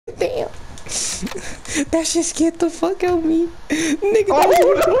That shit scared the fuck out of me. Nigga,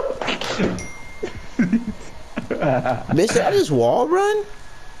 Oh, bitch, did I just wall run?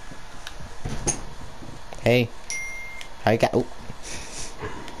 Hey. I got... Oh.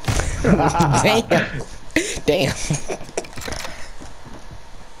 Damn. Damn.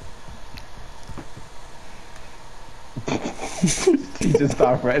 He just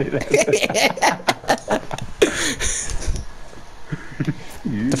stopped right at that.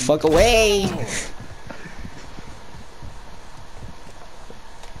 The fuck away.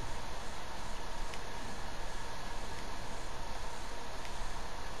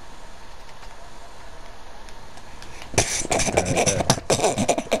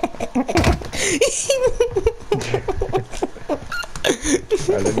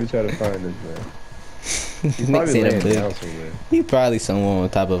 Alright, let me try to find this man. He's Nick probably said a laying building. down somewhere. He probably someone on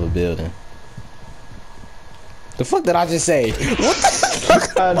top of a building. The fuck did I just say? What the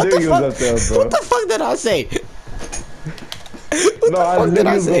fuck? I What knew the he was fuck? up there, bro. What the fuck did I say? What No, the I fuck knew did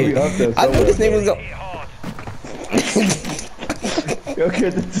he I was gonna say? be up there I knew this name was somewhere, going. Yo,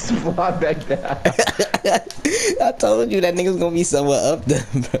 kid, just fly back down. I told you that nigga's gonna be somewhere up there.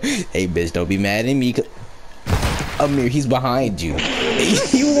 Bro. Hey, bitch, don't be mad at me. Amir, he's behind you.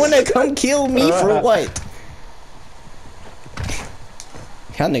 You wanna come kill me for what?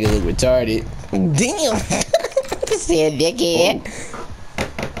 Y'all niggas look retarded. Damn. Said dickhead.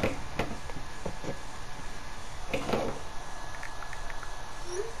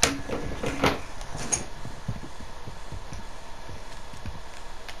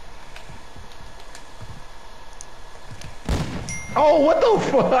 Oh, what the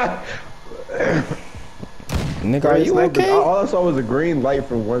fuck? Nigga, are you okay? All I saw was a green light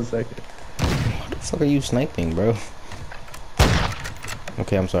for 1 second. What the fuck are you sniping, bro?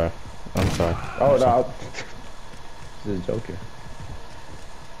 Okay, I'm sorry. I'm sorry. Oh, no. Just joking.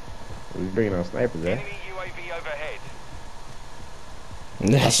 We bringing out snipers, eh? Enemy UAV overhead.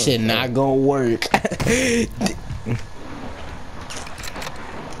 That shit not gonna work.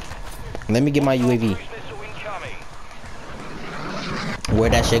 Let me get my UAV. Cruise missile incoming. Where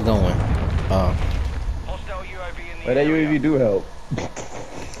that shit going? Hostile UAV in the But that area. UAV do help.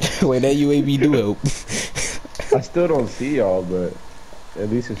 Where that UAV do help. I still don't see y'all, but at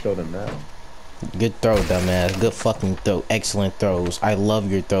least it showed them now. Good throw, dumbass. Good fucking throw. Excellent throws. I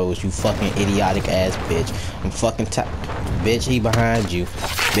love your throws, you fucking idiotic ass bitch. I'm fucking bitch, he behind you.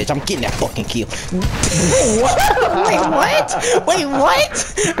 Bitch, I'm getting that fucking kill. What? Wait, what? Wait, what?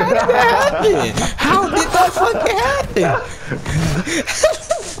 How did that happen? How did that fucking happen? How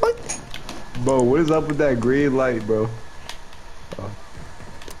the fuck? Bro, what is up with that green light, bro? Oh.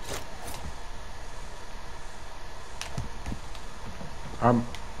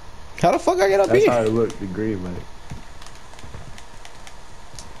 How the fuck I get up That's here? how it looked, the green light.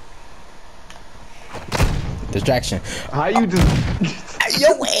 Distraction. How you just...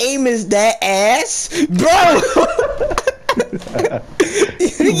 Your aim is that ass? Bro!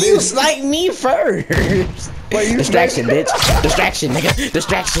 You sniped me first. Wait, you Distraction, bitch. Distraction, nigga.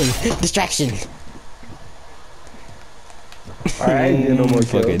 Distraction. Distraction. Alright, I ain't getting no more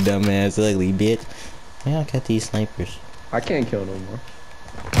Fucking kills. dumbass, ugly bitch. Man, I got these snipers. I can't kill no more.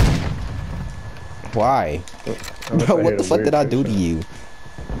 Why? Unless Bro, I what hit the a fuck weird did I do to trick shot. you?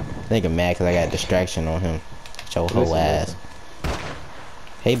 Nigga mad cause I got a distraction on him. Your whole Listen, ass.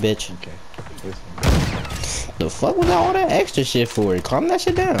 Hey, bitch. Okay. Listen. The fuck was all that extra shit for? Calm that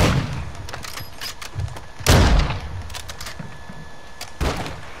shit down.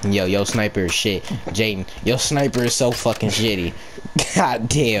 Yo, your sniper is shit. Jaden, your sniper is so fucking shitty. God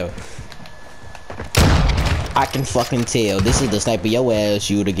damn. I can fucking tell. This is the sniper your ass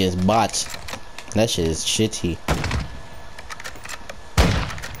shoot against bots. That shit is shitty.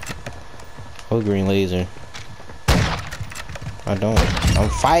 Oh, green laser. I don't. I'm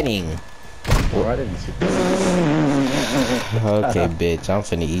fighting. Oh, I didn't see Okay, bitch. I'm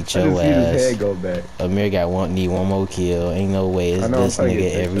finna eat I your just see his ass. head go back. Amir need one more kill. Ain't no way it's I know, this I'm trying to nigga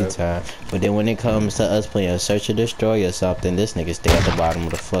get every picked time. But then when it comes to us playing Search or Destroy or something, this nigga stay at the bottom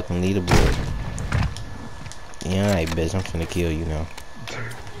of the fucking leaderboard. Yeah, alright, bitch. I'm finna kill you now.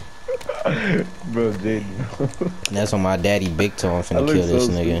 Bro, Jaden. That's on my daddy Big Toe. I'm I finna look kill this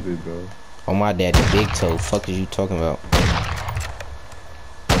so nigga. stupid, bro. On my daddy Big Toe. Fuck is you talking about?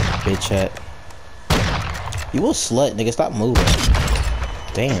 Bitch chat. You a slut, nigga. Stop moving.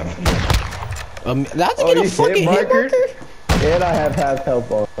 Damn. Did I just get a you fucking hit marker? And I have half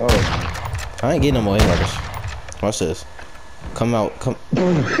health on. Oh. I ain't getting no more hit markers. Watch this. Come out. Come.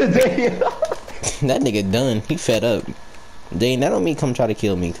 That nigga done. He fed up. Dane, that don't mean come try to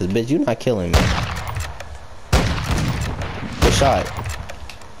kill me, cause bitch, you not killing me. Good shot.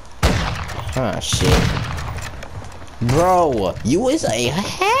 Ah, shit. Bro, you is a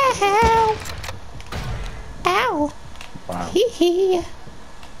hell. Ow. Wow. Hee hee.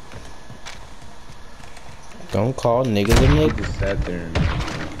 Don't call niggas a He nigga. just sat there and...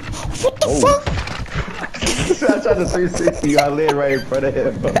 What the Oh. fuck? I tried to 360 you. I laid right in front of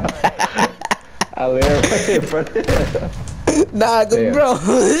him. I laid right in front of him. Nah, Damn. bro.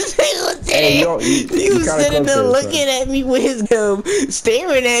 This nigga was Hey, there. you He was kinda sitting there close there, looking at me with his gum,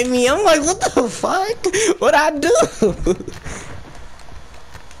 staring at me. I'm like, what the fuck? What I do?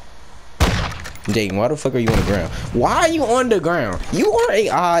 Jayden, why the fuck are you on the ground? Why are you on the ground? You are a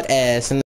odd ass.